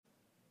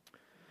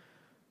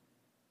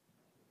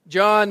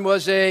John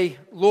was a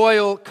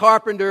loyal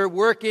carpenter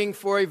working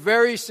for a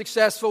very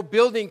successful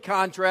building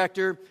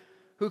contractor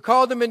who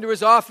called him into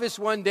his office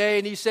one day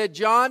and he said,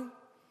 "John,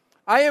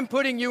 I am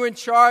putting you in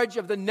charge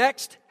of the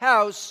next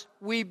house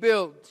we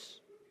build.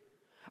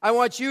 I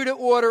want you to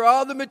order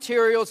all the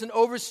materials and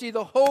oversee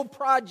the whole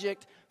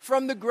project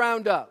from the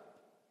ground up."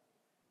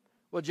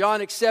 Well,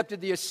 John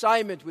accepted the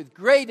assignment with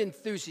great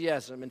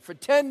enthusiasm, and for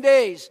 10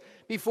 days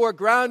before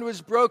ground was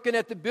broken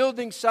at the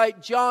building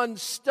site, John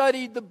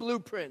studied the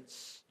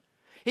blueprints.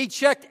 He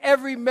checked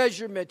every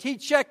measurement. He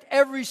checked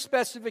every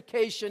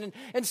specification,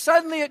 and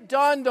suddenly it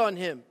dawned on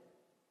him,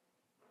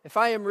 if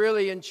I am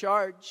really in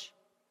charge,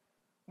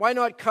 why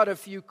not cut a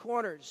few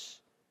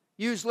corners,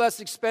 use less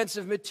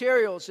expensive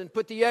materials, and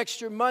put the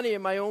extra money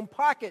in my own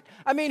pocket?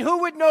 I mean,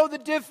 who would know the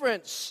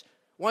difference?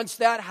 Once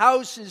that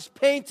house is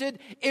painted,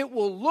 it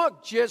will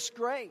look just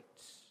great.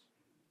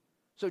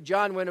 So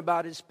John went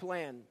about his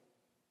plan.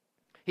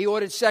 He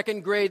ordered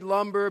second-grade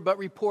lumber, but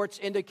reports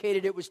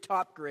indicated it was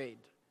top grade.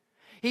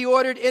 He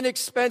ordered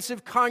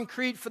inexpensive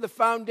concrete for the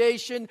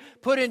foundation,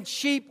 put in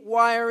cheap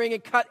wiring,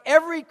 and cut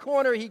every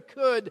corner he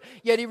could,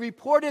 yet he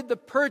reported the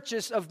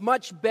purchase of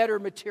much better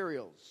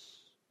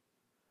materials.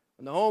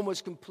 When the home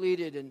was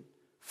completed and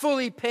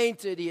fully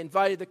painted, he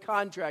invited the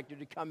contractor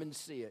to come and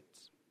see it.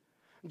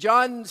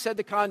 John said to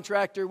the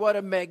contractor, "What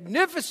a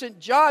magnificent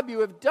job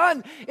you have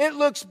done. It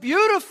looks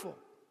beautiful.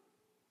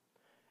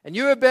 And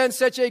you have been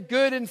such a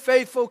good and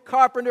faithful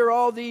carpenter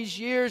all these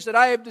years that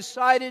I have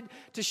decided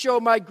to show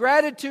my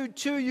gratitude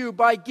to you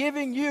by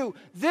giving you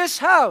this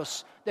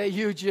house that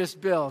you just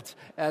built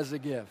as a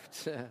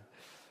gift."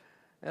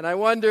 And I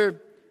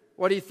wonder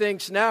what he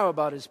thinks now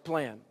about his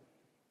plan.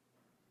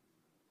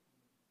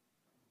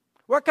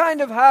 What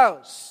kind of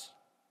house?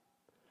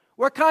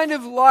 What kind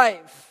of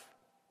life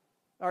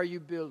are you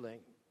building?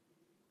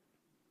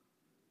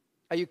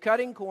 Are you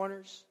cutting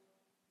corners?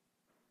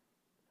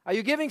 Are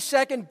you giving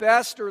second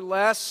best or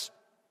less?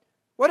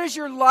 What does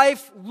your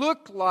life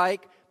look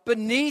like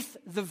beneath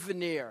the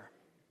veneer?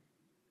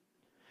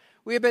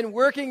 We have been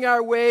working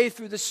our way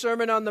through the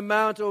Sermon on the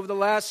Mount over the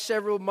last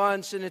several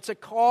months, and it's a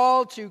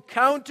call to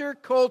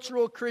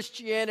countercultural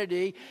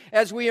Christianity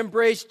as we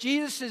embrace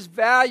Jesus'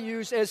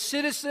 values as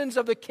citizens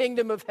of the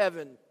kingdom of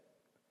heaven.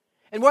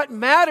 And what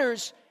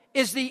matters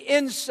is the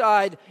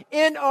inside,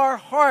 in our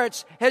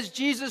hearts, as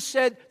Jesus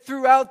said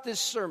throughout this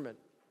sermon.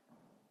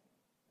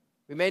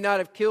 We may not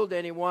have killed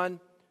anyone,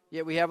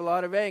 yet we have a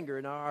lot of anger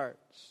in our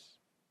hearts.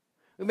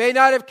 We may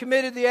not have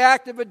committed the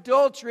act of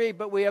adultery,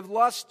 but we have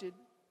lusted.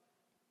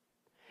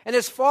 And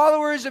as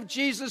followers of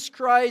Jesus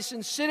Christ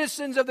and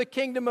citizens of the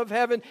kingdom of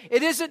heaven,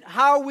 it isn't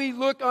how we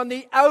look on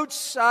the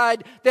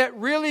outside that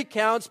really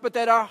counts, but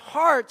that our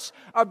hearts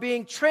are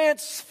being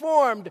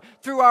transformed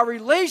through our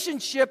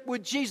relationship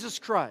with Jesus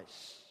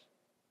Christ.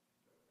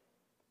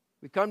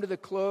 We come to the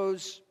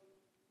close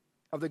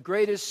of the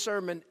greatest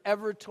sermon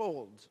ever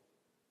told.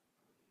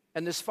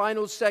 And this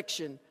final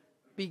section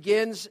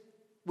begins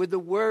with the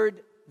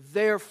word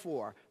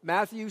therefore.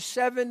 Matthew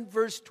 7,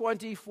 verse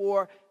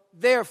 24,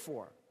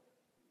 therefore.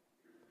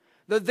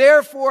 The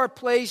therefore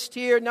placed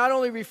here not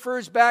only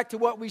refers back to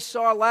what we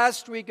saw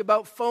last week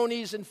about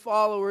phonies and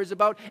followers,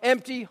 about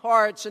empty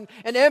hearts and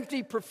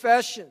empty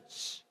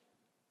professions.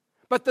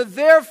 But the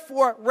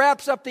therefore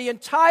wraps up the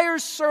entire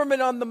Sermon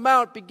on the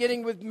Mount,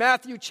 beginning with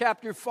Matthew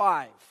chapter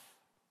 5.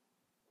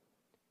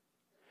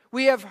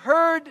 We have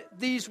heard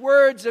these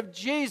words of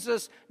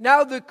Jesus.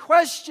 Now the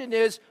question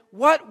is,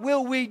 what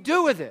will we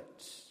do with it?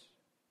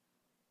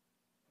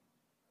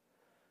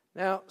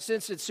 Now,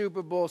 since it's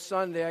Super Bowl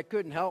Sunday, I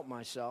couldn't help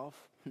myself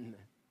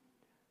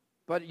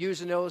but use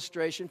an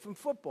illustration from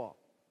football.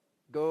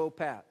 Go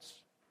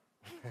Pats.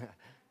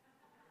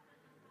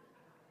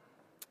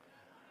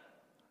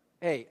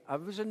 Hey, I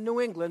was in New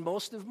England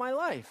most of my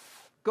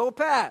life. Go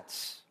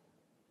Pats.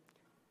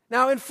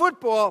 Now, in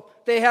football,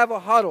 they have a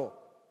huddle.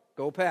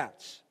 Go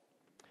Pats.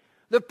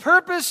 The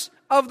purpose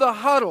of the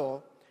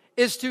huddle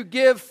is to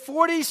give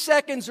 40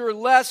 seconds or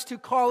less to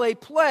call a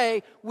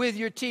play with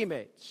your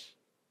teammates.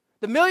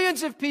 The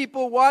millions of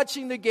people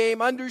watching the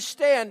game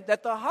understand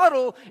that the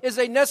huddle is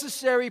a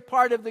necessary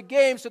part of the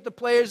game so that the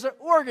players are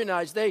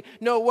organized. They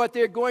know what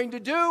they're going to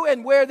do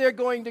and where they're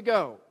going to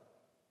go.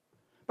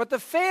 But the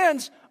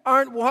fans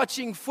aren't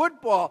watching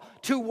football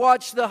to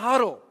watch the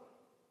huddle.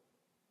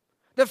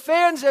 The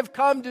fans have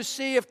come to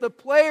see if the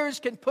players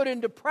can put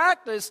into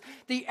practice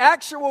the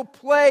actual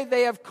play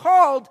they have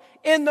called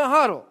in the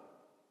huddle.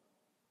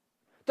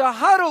 The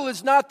huddle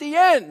is not the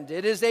end.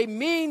 It is a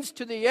means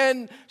to the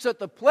end so that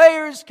the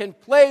players can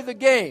play the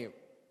game.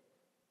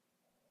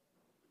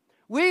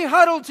 We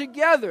huddle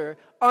together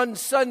on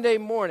Sunday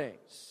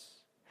mornings.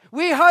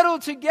 We huddle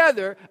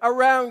together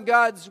around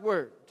God's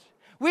Word.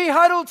 We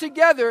huddle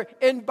together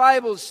in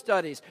Bible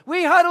studies.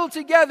 We huddle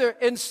together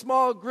in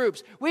small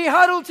groups. We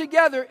huddle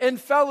together in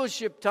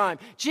fellowship time.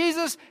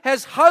 Jesus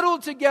has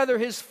huddled together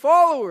his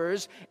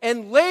followers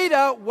and laid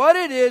out what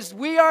it is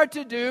we are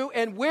to do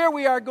and where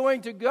we are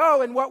going to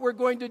go and what we're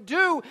going to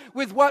do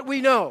with what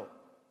we know.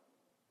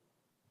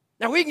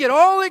 Now we can get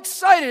all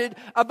excited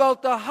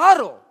about the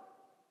huddle.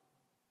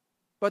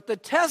 But the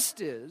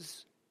test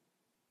is,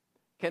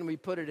 can we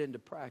put it into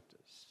practice?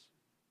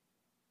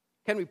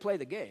 Can we play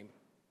the game?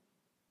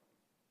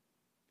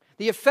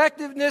 The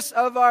effectiveness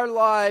of our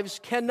lives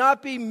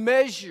cannot be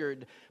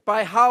measured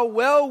by how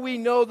well we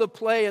know the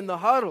play in the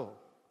huddle,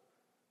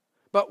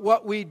 but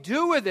what we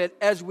do with it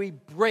as we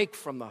break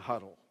from the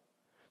huddle.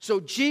 So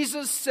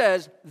Jesus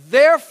says,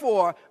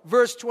 therefore,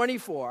 verse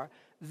 24,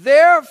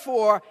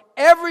 therefore,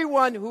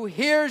 everyone who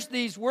hears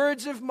these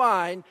words of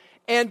mine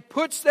and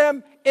puts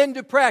them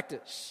into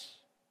practice.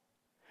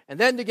 And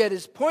then to get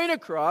his point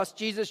across,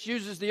 Jesus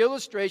uses the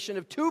illustration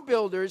of two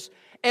builders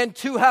and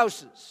two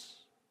houses.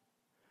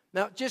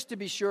 Now, just to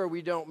be sure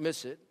we don't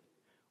miss it,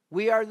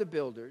 we are the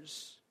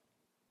builders,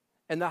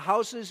 and the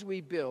houses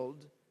we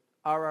build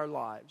are our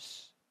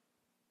lives.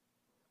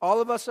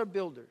 All of us are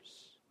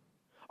builders.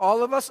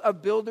 All of us are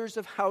builders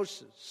of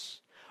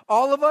houses.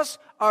 All of us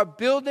are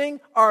building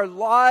our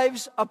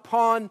lives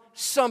upon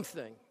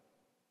something.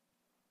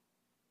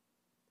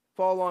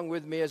 Follow along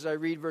with me as I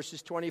read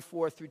verses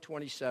 24 through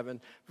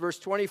 27. Verse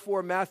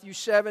 24, Matthew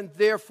 7,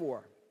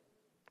 therefore,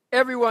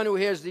 everyone who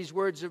hears these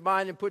words of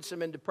mine and puts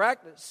them into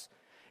practice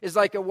is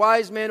like a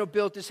wise man who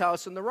built his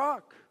house on the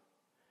rock.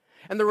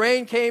 And the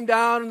rain came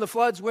down and the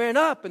floods went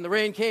up, and the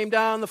rain came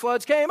down and the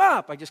floods came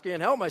up. I just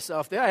can't help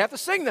myself there. I have to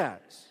sing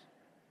that.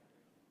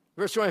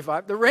 Verse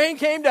 25, the rain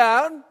came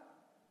down,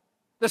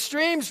 the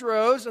streams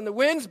rose, and the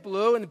winds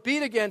blew and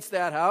beat against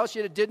that house,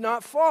 yet it did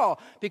not fall,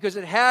 because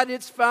it had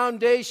its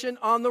foundation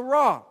on the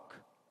rock.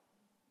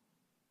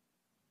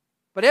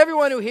 But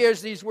everyone who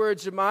hears these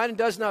words of mine and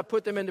does not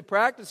put them into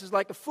practice is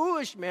like a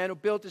foolish man who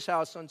built his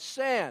house on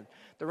sand.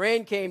 The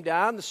rain came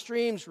down, the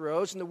streams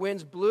rose, and the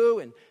winds blew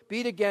and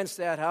beat against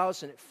that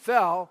house, and it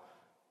fell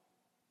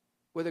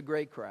with a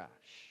great crash.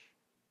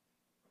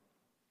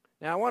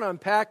 Now, I want to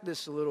unpack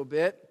this a little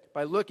bit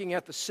by looking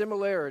at the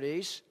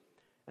similarities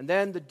and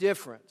then the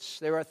difference.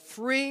 There are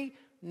three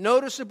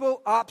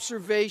noticeable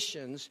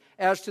observations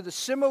as to the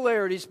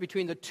similarities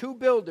between the two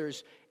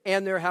builders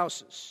and their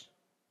houses.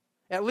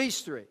 At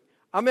least three.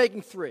 I'm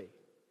making three.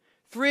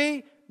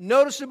 Three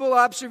noticeable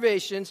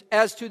observations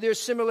as to their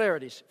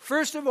similarities.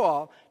 First of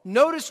all,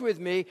 notice with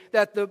me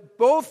that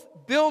both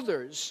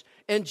builders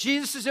in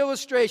Jesus'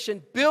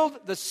 illustration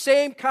build the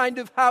same kind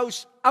of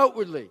house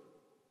outwardly.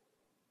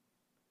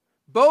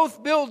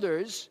 Both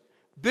builders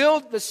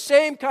build the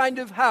same kind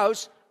of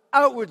house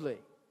outwardly.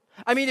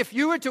 I mean, if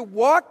you were to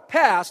walk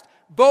past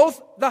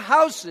both the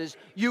houses,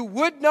 you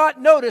would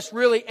not notice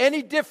really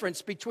any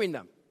difference between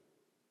them.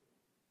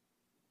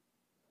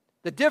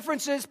 The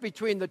differences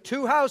between the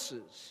two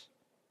houses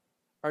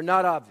are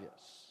not obvious.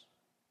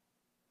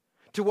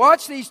 To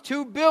watch these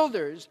two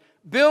builders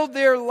build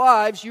their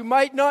lives, you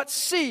might not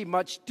see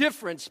much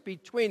difference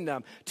between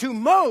them. To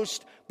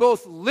most,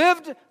 both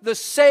lived the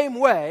same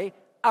way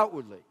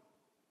outwardly.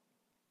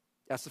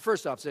 That's the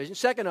first observation.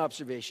 Second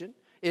observation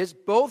is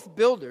both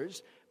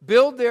builders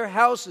build their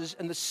houses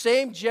in the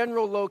same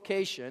general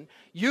location,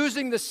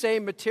 using the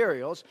same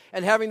materials,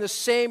 and having the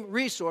same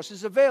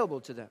resources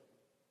available to them.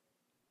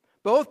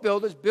 Both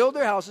builders build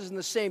their houses in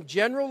the same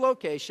general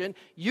location,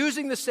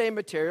 using the same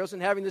materials,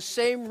 and having the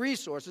same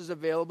resources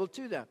available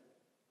to them.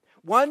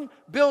 One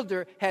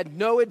builder had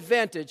no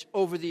advantage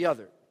over the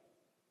other.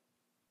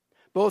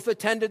 Both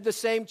attended the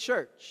same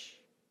church.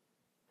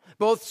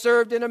 Both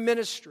served in a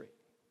ministry.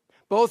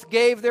 Both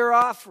gave their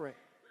offering.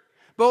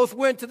 Both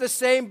went to the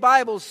same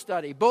Bible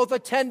study. Both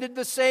attended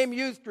the same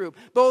youth group.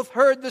 Both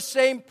heard the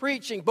same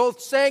preaching.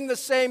 Both sang the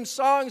same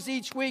songs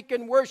each week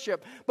in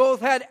worship. Both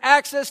had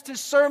access to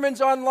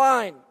sermons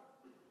online.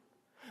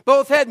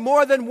 Both had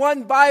more than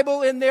one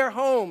Bible in their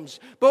homes.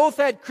 Both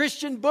had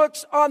Christian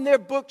books on their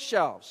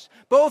bookshelves.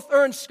 Both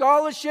earned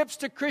scholarships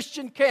to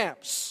Christian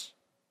camps.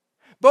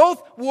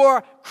 Both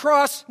wore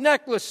cross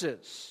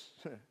necklaces.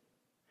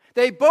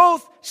 They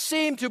both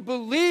seem to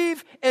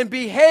believe and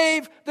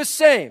behave the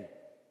same.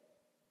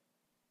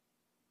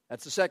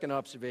 That's the second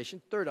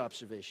observation. Third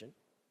observation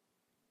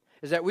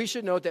is that we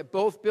should note that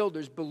both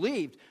builders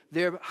believed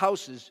their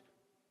houses,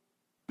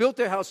 built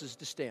their houses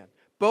to stand.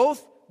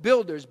 Both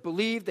builders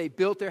believed they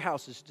built their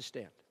houses to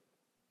stand.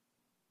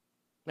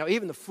 Now,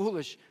 even the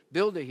foolish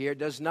builder here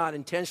does not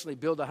intentionally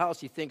build a house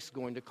he thinks is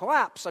going to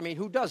collapse. I mean,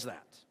 who does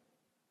that?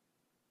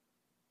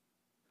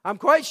 I'm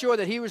quite sure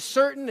that he was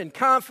certain and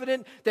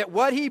confident that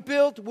what he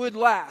built would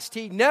last.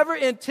 He never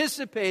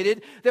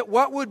anticipated that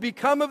what would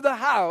become of the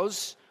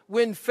house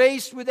when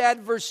faced with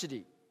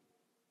adversity.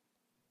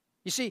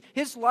 You see,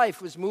 his life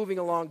was moving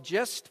along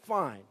just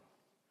fine.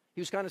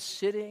 He was kind of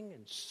sitting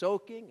and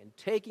soaking and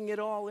taking it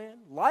all in.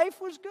 Life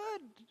was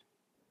good.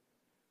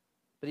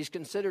 But he's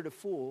considered a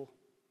fool.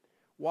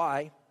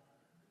 Why?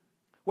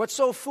 What's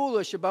so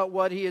foolish about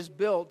what he has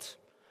built?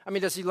 I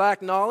mean, does he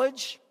lack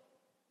knowledge?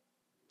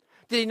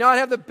 Did he not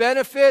have the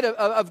benefit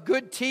of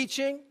good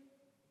teaching?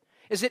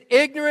 Is it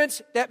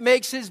ignorance that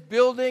makes his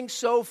building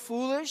so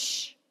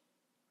foolish?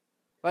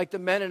 Like the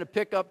men in a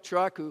pickup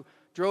truck who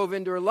drove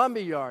into a lumber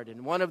yard,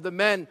 and one of the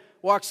men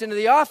walks into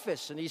the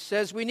office and he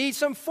says, "We need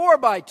some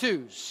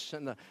 4x2s.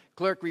 And the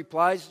clerk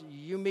replies,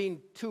 "You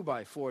mean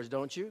 2x4s,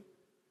 don't you?"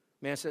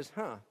 Man says,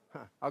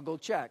 I'll go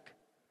check.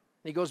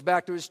 And he goes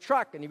back to his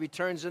truck, and he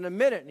returns in a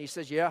minute, and he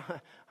says, yeah,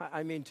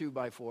 I mean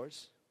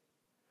 2x4s.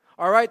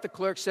 All right, the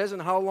clerk says,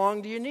 and how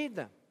long do you need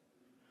them?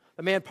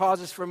 The man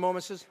pauses for a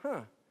moment and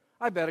says,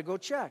 I better go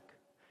check.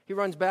 He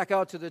runs back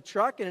out to the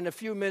truck, and in a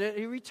few minutes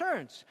he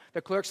returns.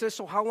 The clerk says,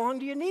 so how long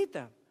do you need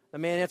them? The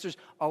man answers,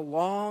 a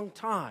long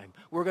time.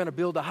 We're going to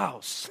build a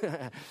house.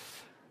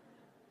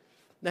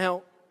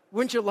 Now,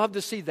 wouldn't you love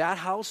to see that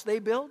house they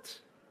built?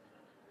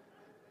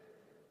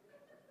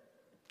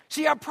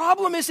 See, our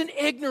problem isn't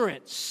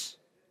ignorance.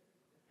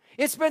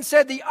 It's been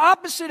said the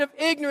opposite of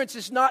ignorance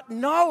is not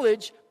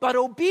knowledge, but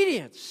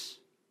obedience.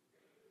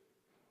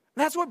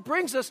 And that's what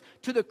brings us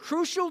to the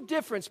crucial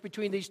difference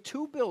between these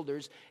two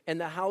builders and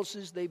the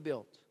houses they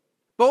built.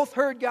 Both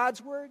heard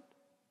God's word.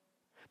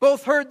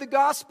 Both heard the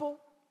gospel.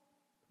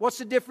 What's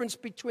the difference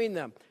between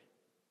them?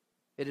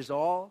 It is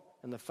all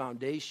in the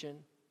foundation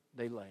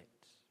they laid.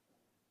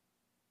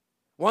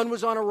 One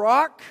was on a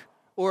rock,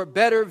 or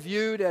better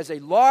viewed as a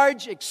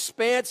large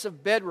expanse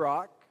of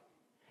bedrock.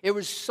 It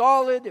was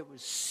solid, it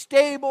was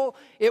stable,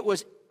 it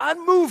was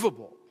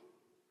unmovable.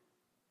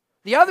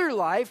 The other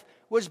life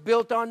was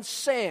built on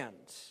sand.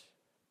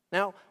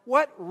 Now,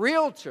 what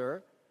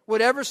realtor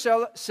would ever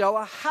sell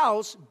a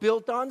house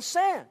built on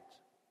sand?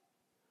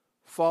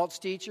 False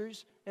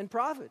teachers and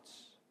prophets.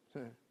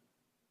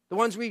 The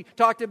ones we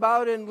talked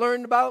about and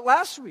learned about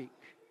last week.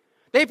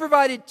 They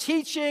provided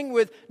teaching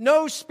with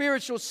no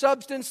spiritual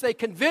substance. They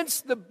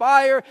convinced the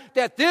buyer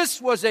that this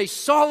was a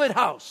solid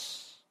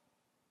house.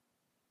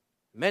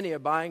 Many are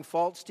buying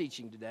false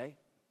teaching today.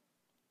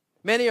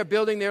 Many are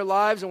building their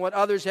lives on what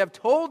others have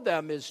told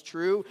them is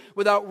true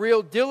without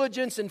real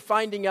diligence in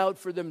finding out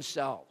for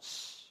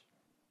themselves.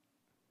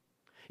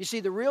 You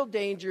see, the real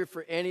danger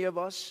for any of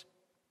us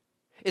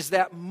is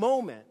that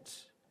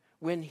moment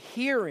when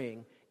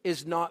hearing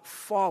is not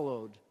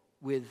followed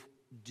with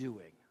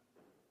doing.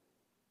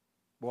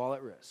 We're all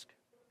at risk.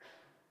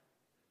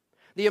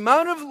 The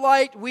amount of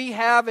light we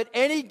have at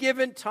any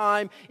given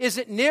time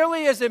isn't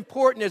nearly as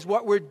important as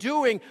what we're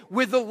doing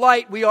with the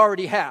light we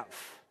already have.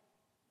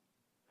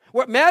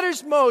 What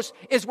matters most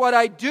is what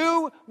I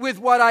do with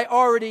what I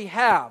already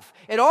have.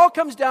 It all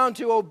comes down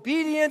to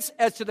obedience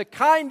as to the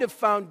kind of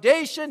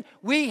foundation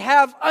we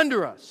have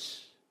under us.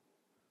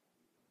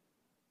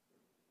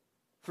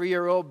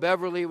 3-year-old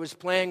Beverly was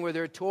playing with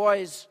her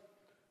toys,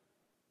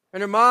 and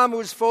her mom, who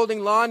was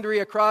folding laundry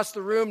across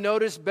the room,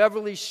 noticed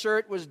Beverly's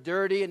shirt was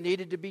dirty and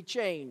needed to be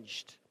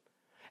changed.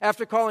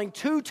 After calling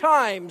 2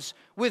 times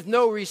with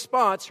no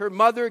response, her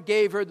mother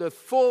gave her the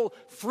full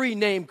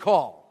 3-name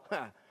call.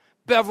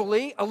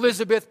 Beverly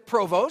Elizabeth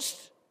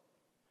Provost,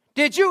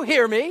 did you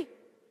hear me?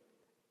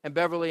 And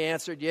Beverly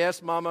answered,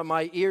 yes, Mama,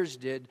 my ears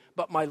did,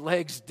 but my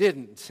legs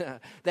didn't.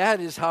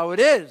 That is how it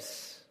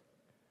is.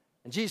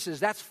 And Jesus says,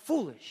 that's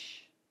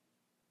foolish.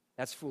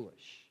 That's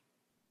foolish.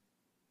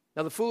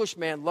 Now, the foolish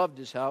man loved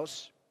his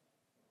house.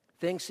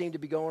 Things seemed to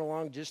be going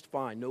along just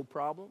fine. No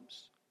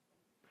problems,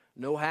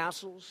 no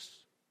hassles,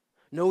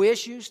 no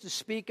issues to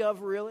speak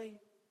of, really.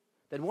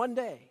 Then one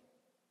day,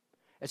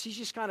 as he's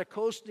just kind of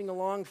coasting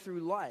along through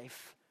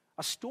life,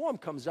 a storm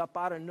comes up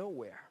out of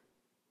nowhere.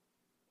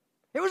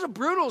 It was a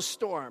brutal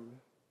storm.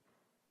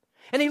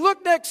 And he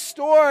looked next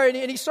door, and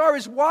he saw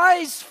his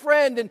wise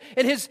friend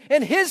in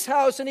his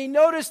house, and he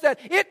noticed that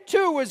it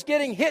too was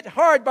getting hit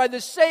hard by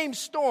the same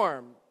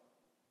storm.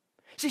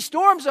 See,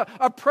 storms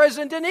are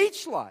present in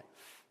each life.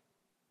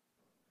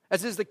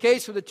 As is the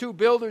case for the 2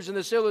 builders in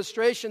this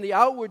illustration, the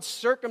outward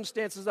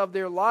circumstances of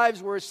their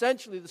lives were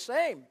essentially the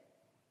same.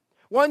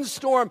 One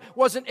storm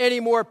wasn't any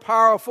more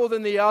powerful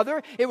than the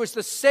other. It was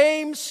the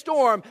same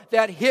storm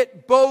that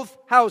hit both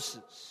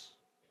houses.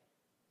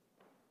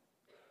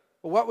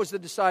 Well, what was the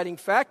deciding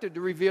factor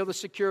to reveal the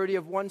security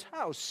of one's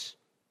house?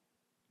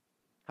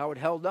 How it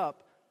held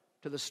up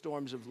to the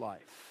storms of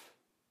life.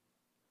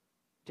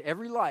 To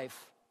every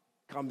life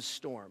comes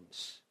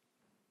storms.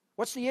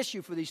 What's the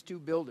issue for these 2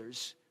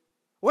 builders?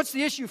 What's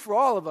the issue for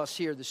all of us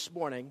here this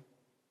morning?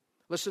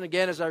 Listen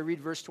again as I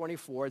read verse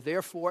 24.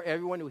 Therefore,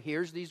 everyone who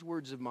hears these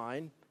words of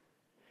mine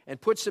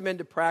and puts them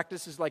into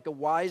practice is like a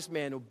wise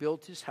man who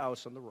built his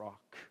house on the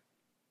rock.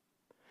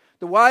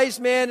 The wise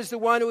man is the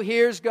one who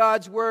hears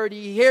God's word.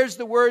 He hears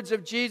the words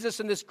of Jesus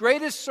in this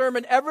greatest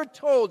sermon ever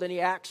told, and he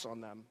acts on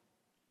them.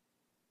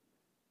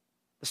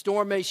 The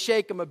storm may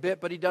shake him a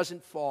bit, but he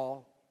doesn't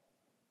fall.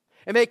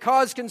 It may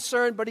cause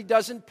concern, but he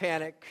doesn't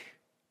panic.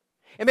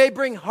 It may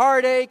bring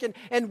heartache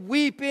and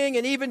weeping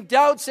and even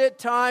doubts at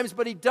times,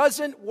 but he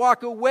doesn't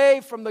walk away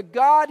from the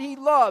God he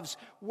loves.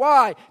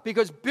 Why?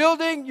 Because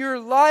building your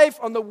life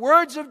on the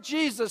words of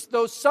Jesus,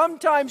 though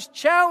sometimes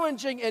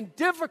challenging and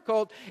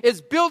difficult,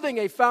 is building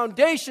a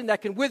foundation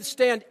that can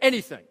withstand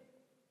anything.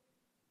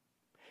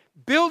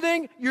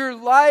 Building your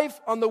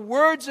life on the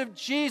words of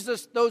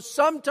Jesus, though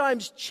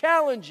sometimes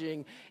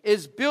challenging,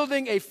 is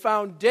building a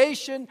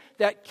foundation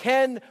that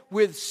can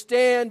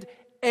withstand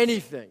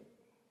anything.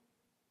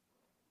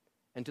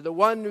 And to the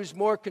one who's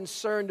more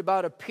concerned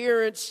about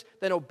appearance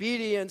than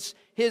obedience,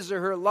 his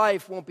or her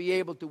life won't be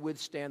able to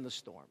withstand the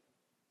storm.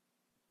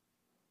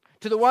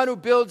 To the one who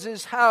builds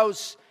his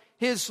house,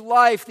 his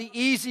life, the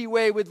easy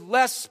way with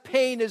less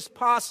pain as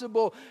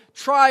possible,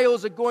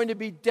 trials are going to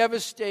be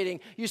devastating.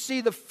 You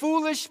see, the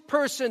foolish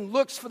person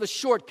looks for the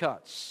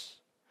shortcuts.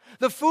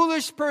 The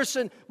foolish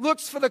person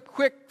looks for the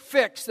quick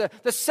fix,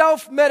 the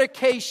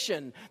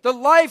self-medication, the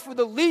life with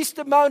the least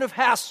amount of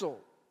hassle.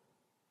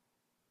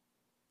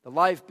 The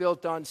life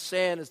built on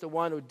sand is the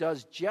one who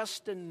does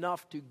just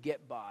enough to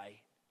get by,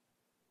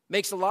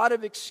 makes a lot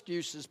of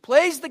excuses,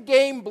 plays the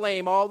game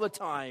blame all the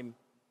time,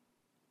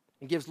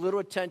 and gives little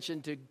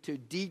attention to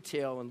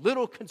detail and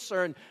little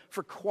concern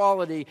for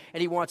quality,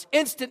 and he wants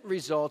instant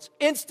results,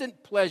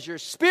 instant pleasure,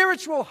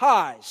 spiritual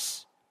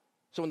highs.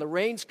 So when the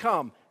rains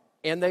come,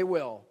 and they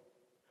will,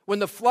 when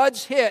the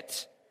floods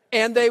hit,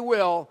 and they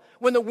will,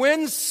 when the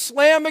winds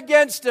slam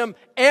against him,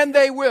 and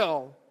they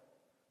will,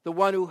 the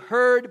one who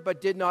heard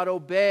but did not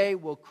obey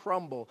will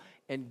crumble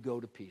and go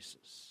to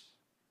pieces.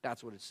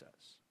 That's what it says.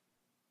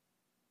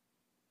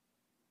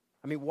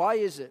 I mean, why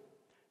is it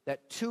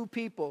that two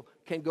people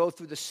can go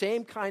through the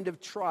same kind of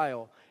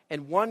trial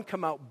and one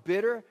come out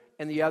bitter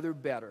and the other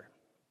better?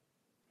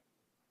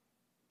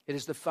 It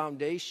is the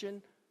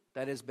foundation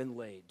that has been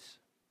laid.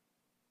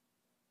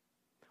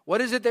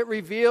 What is it that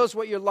reveals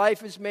what your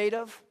life is made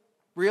of?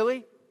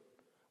 Really?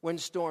 When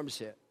storms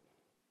hit.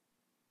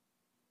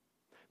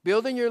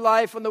 Building your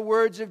life on the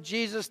words of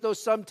Jesus, though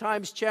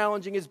sometimes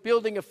challenging, is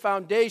building a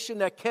foundation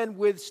that can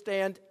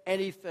withstand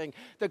anything.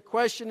 The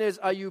question is,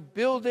 are you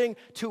building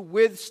to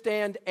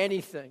withstand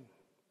anything?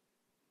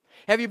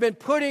 Have you been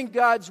putting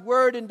God's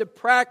word into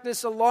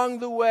practice along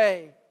the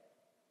way?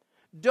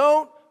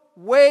 Don't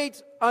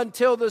wait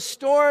until the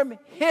storm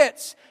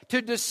hits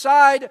to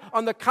decide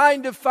on the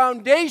kind of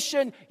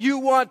foundation you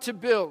want to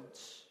build.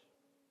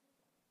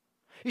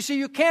 You see,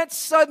 you can't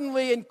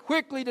suddenly and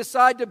quickly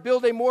decide to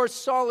build a more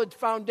solid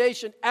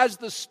foundation as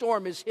the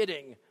storm is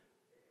hitting.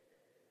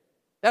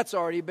 That's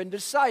already been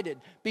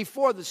decided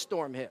before the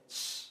storm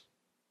hits.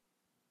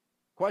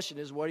 The question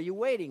is, what are you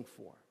waiting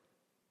for?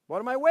 What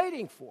am I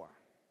waiting for?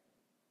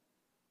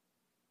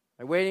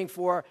 Am I waiting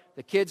for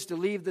the kids to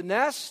leave the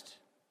nest?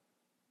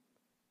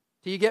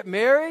 Till you get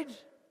married?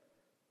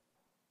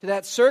 Till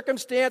that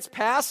circumstance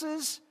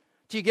passes?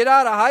 Till you get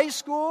out of high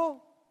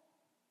school?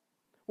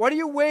 What are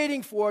you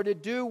waiting for to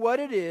do what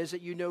it is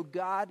that you know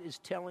God is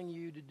telling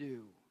you to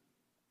do?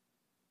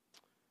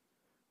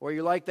 Or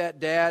you're like that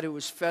dad who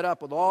was fed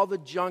up with all the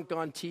junk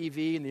on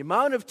TV and the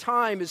amount of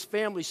time his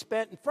family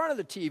spent in front of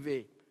the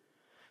TV.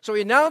 So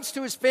he announced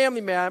to his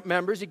family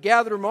members, he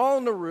gathered them all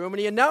in the room, and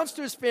he announced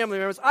to his family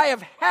members, I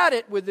have had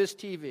it with this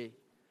TV.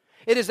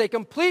 It is a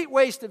complete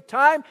waste of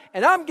time,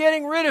 and I'm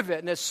getting rid of it.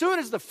 And as soon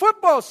as the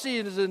football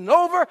season is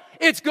over,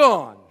 it's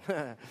gone.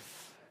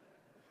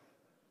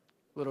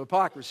 Little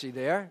hypocrisy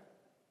there.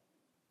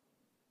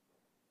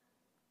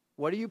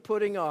 What are you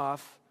putting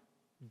off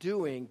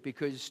doing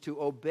because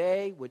to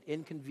obey would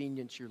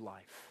inconvenience your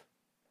life?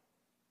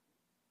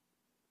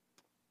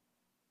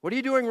 What are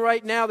you doing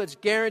right now that's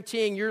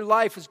guaranteeing your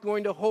life is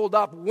going to hold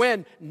up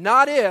when,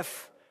 not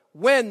if,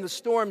 when the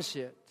storms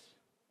hit?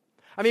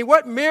 I mean,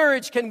 what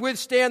marriage can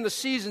withstand the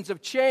seasons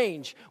of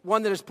change?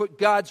 One that has put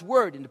God's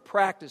word into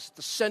practice,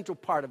 the central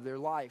part of their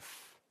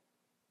life.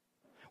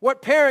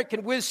 What parent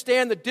can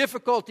withstand the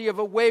difficulty of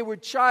a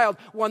wayward child?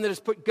 One that has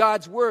put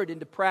God's word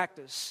into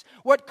practice.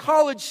 What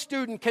college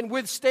student can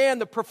withstand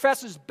the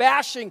professor's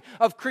bashing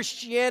of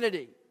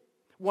Christianity?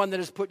 One that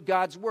has put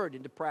God's word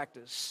into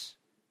practice.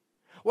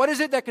 What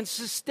is it that can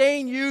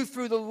sustain you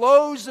through the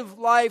lows of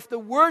life, the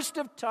worst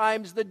of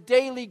times, the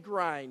daily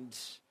grind?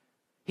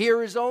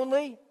 Hearers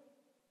only?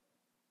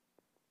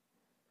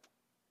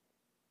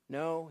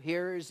 No,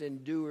 hearers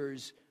and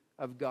doers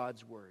of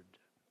God's word.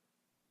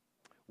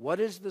 What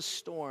is the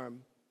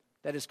storm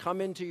that has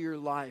come into your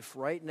life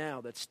right now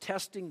that's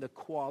testing the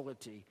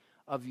quality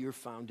of your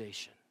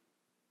foundation?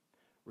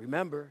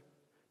 Remember,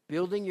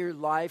 building your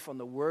life on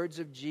the words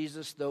of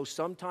Jesus, though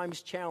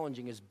sometimes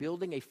challenging, is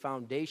building a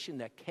foundation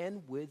that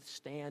can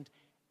withstand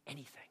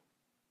anything.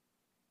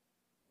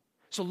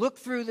 So look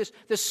through this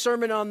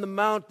Sermon on the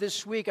Mount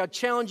this week. I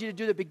challenge you to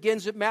do that.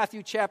 Begins at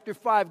Matthew chapter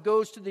 5,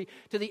 goes to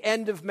the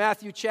end of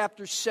Matthew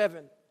chapter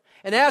 7.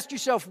 And ask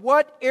yourself,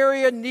 what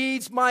area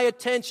needs my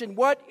attention?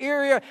 What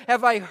area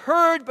have I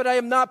heard but I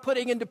am not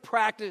putting into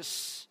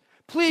practice?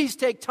 Please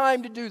take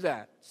time to do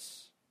that.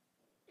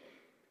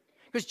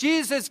 Because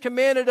Jesus has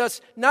commanded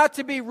us not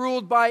to be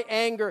ruled by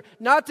anger,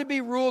 not to be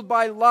ruled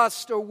by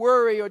lust or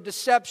worry or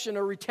deception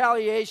or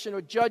retaliation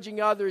or judging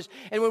others.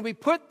 And when we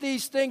put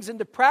these things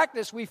into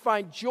practice, we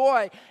find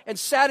joy and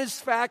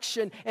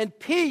satisfaction and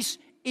peace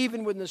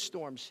even when the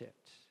storms hit.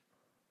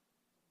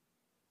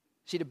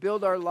 See, to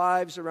build our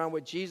lives around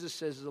what Jesus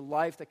says is a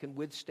life that can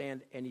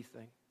withstand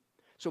anything.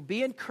 So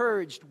be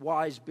encouraged,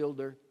 wise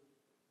builder.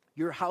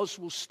 Your house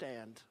will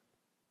stand.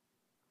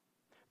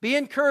 Be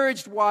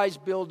encouraged, wise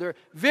builder.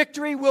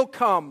 Victory will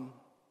come.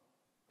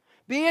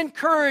 Be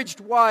encouraged,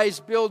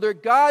 wise builder.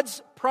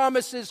 God's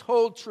promises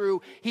hold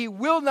true. He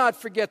will not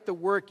forget the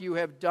work you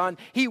have done.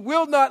 He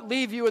will not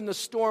leave you in the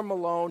storm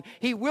alone.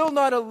 He will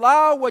not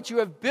allow what you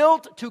have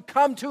built to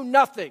come to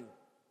nothing.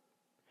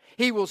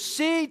 He will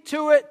see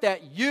to it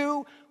that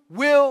you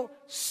will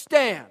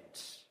stand.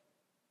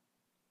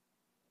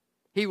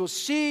 He will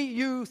see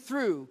you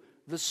through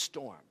the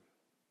storm.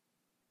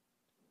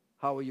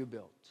 How will you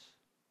build?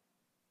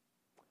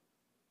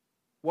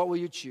 What will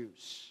you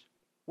choose?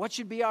 What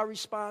should be our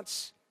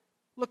response?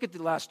 Look at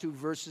the last two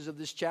verses of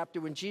this chapter.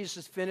 When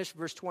Jesus finished,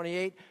 verse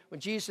 28, when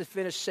Jesus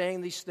finished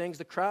saying these things,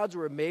 the crowds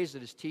were amazed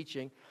at his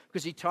teaching,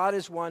 because he taught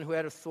as one who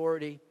had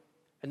authority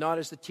and not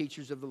as the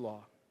teachers of the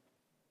law.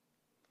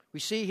 We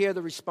see here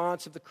the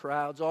response of the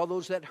crowds, all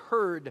those that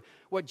heard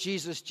what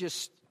Jesus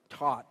just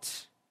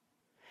taught.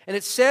 And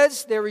it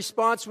says their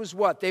response was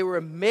what? They were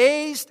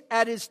amazed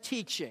at his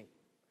teaching.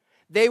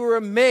 They were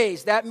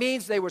amazed. That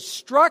means they were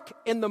struck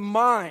in the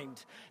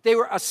mind. They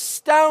were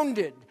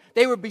astounded.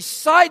 They were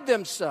beside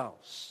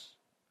themselves.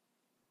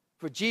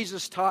 For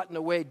Jesus taught in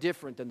a way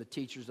different than the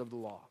teachers of the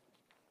law.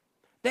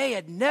 They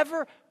had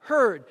never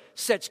heard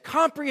such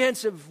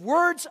comprehensive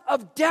words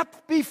of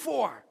depth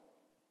before.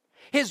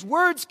 His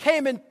words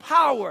came in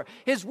power.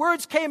 His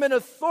words came in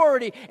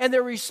authority. And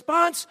their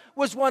response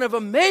was one of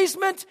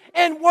amazement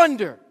and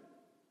wonder.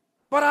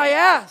 But I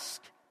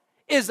ask,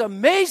 is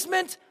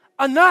amazement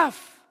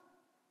enough?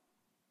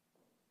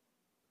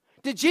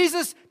 Did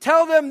Jesus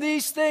tell them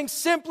these things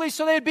simply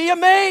so they'd be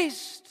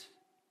amazed?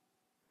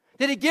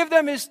 Did he give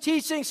them his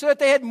teaching so that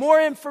they had more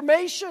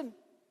information?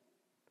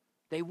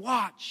 They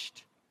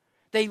watched.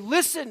 They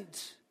listened.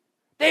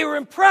 They were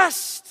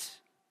impressed.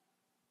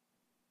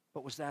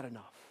 But was that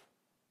enough?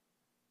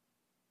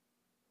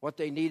 What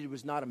they needed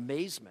was not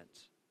amazement,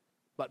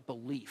 but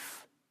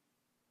belief.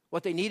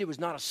 What they needed was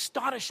not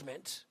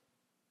astonishment,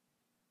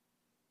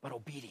 but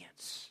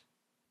obedience.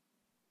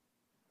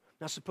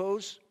 Now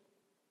suppose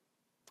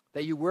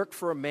that you work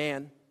for a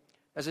man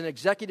as an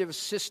executive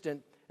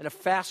assistant in a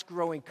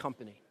fast-growing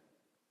company.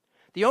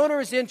 The owner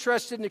is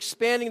interested in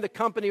expanding the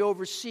company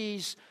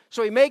overseas,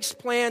 so he makes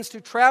plans to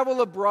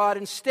travel abroad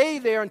and stay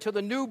there until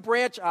the new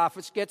branch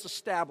office gets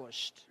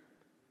established.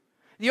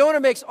 The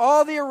owner makes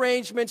all the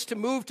arrangements to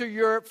move to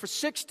Europe for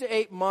 6 to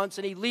 8 months,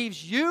 and he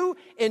leaves you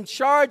in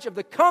charge of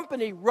the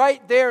company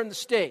right there in the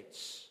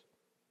States.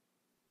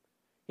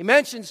 He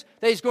mentions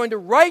that he's going to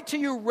write to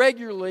you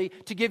regularly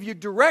to give you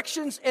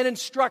directions and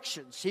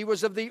instructions. He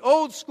was of the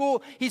old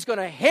school. He's going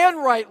to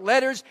handwrite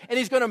letters, and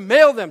he's going to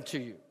mail them to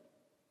you.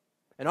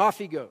 And off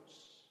he goes.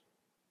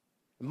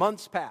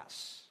 Months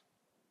pass.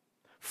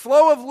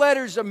 Flow of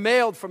letters are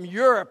mailed from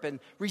Europe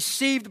and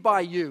received by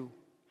you.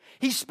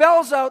 He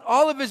spells out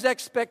all of his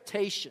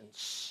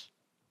expectations.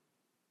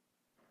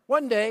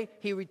 One day,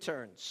 he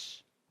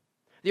returns.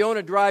 The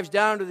owner drives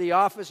down to the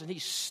office, and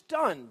he's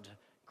stunned.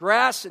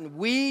 Grass and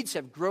weeds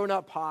have grown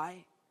up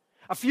high.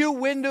 A few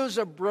windows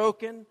are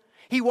broken.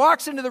 He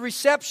walks into the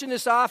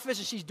receptionist's office,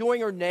 and she's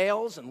doing her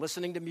nails and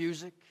listening to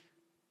music.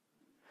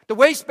 The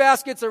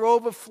wastebaskets are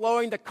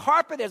overflowing. The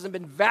carpet hasn't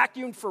been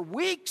vacuumed for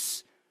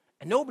weeks,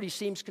 and nobody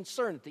seems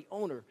concerned that the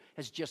owner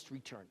has just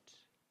returned.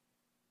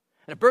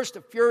 In a burst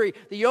of fury,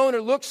 the owner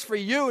looks for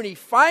you, and he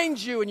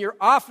finds you in your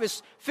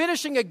office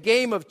finishing a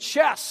game of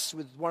chess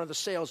with one of the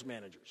sales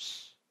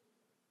managers.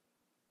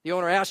 The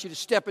owner asks you to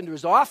step into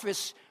his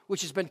office,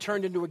 which has been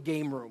turned into a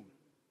game room.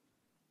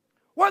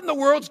 What in the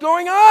world's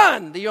going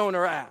on? The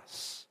owner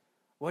asks.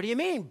 What do you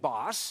mean,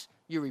 boss?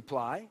 You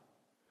reply.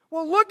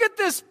 Well, look at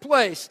this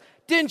place.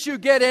 Didn't you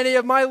get any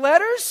of my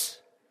letters?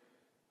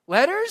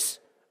 Letters?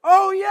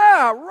 Oh,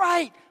 yeah,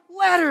 right,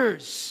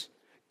 letters.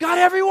 Got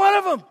every one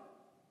of them.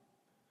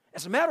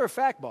 As a matter of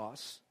fact,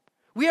 boss,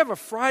 we have a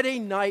Friday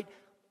night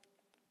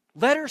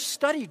letter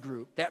study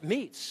group that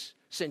meets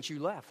since you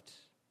left.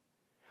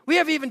 We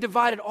have even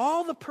divided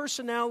all the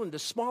personnel into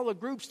smaller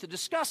groups to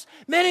discuss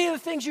many of the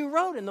things you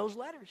wrote in those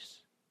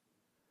letters.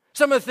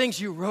 Some of the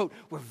things you wrote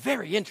were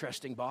very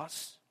interesting,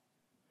 boss.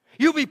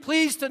 You'll be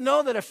pleased to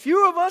know that a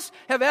few of us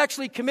have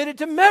actually committed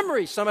to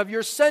memory some of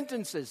your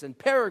sentences and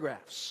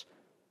paragraphs.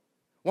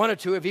 One or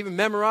two have even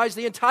memorized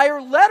the entire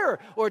letter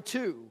or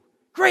two.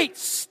 Great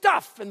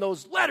stuff in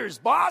those letters,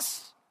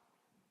 boss.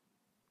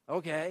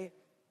 Okay,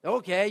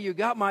 you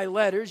got my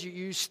letters.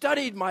 You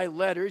studied my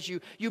letters.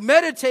 You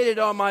meditated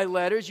on my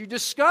letters. You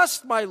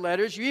discussed my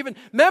letters. You even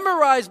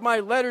memorized my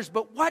letters.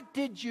 But what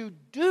did you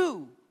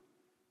do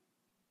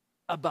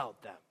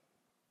about them?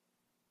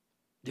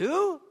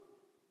 Do?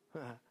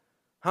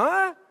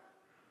 Huh?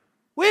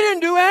 We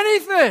didn't do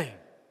anything.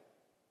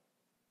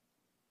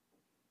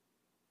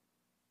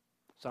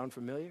 Sound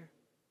familiar?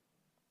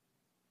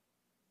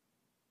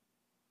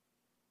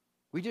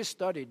 We just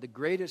studied the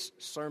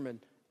greatest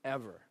sermon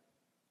ever,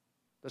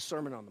 the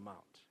Sermon on the Mount.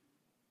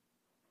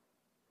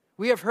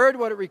 We have heard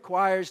what it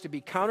requires to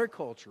be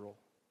countercultural,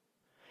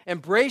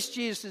 embrace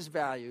Jesus'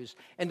 values,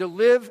 and to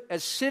live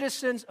as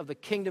citizens of the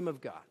kingdom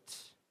of God.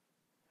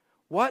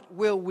 What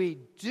will we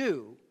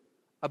do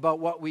about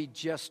what we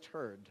just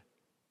heard?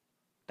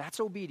 That's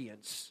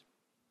obedience,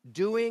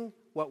 doing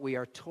what we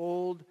are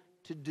told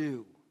to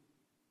do.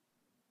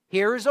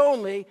 Hearers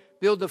only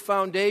build the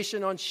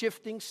foundation on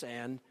shifting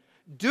sand.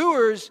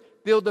 Doers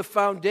build the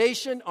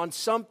foundation on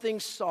something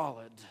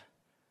solid.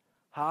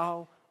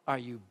 How are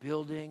you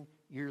building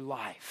your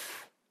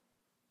life.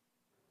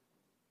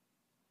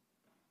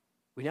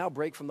 We now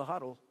break from the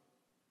huddle.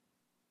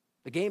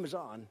 The game is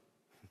on.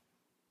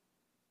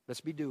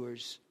 Let's be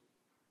doers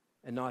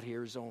and not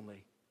hearers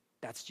only.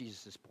 That's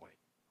Jesus' point.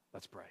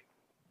 Let's pray.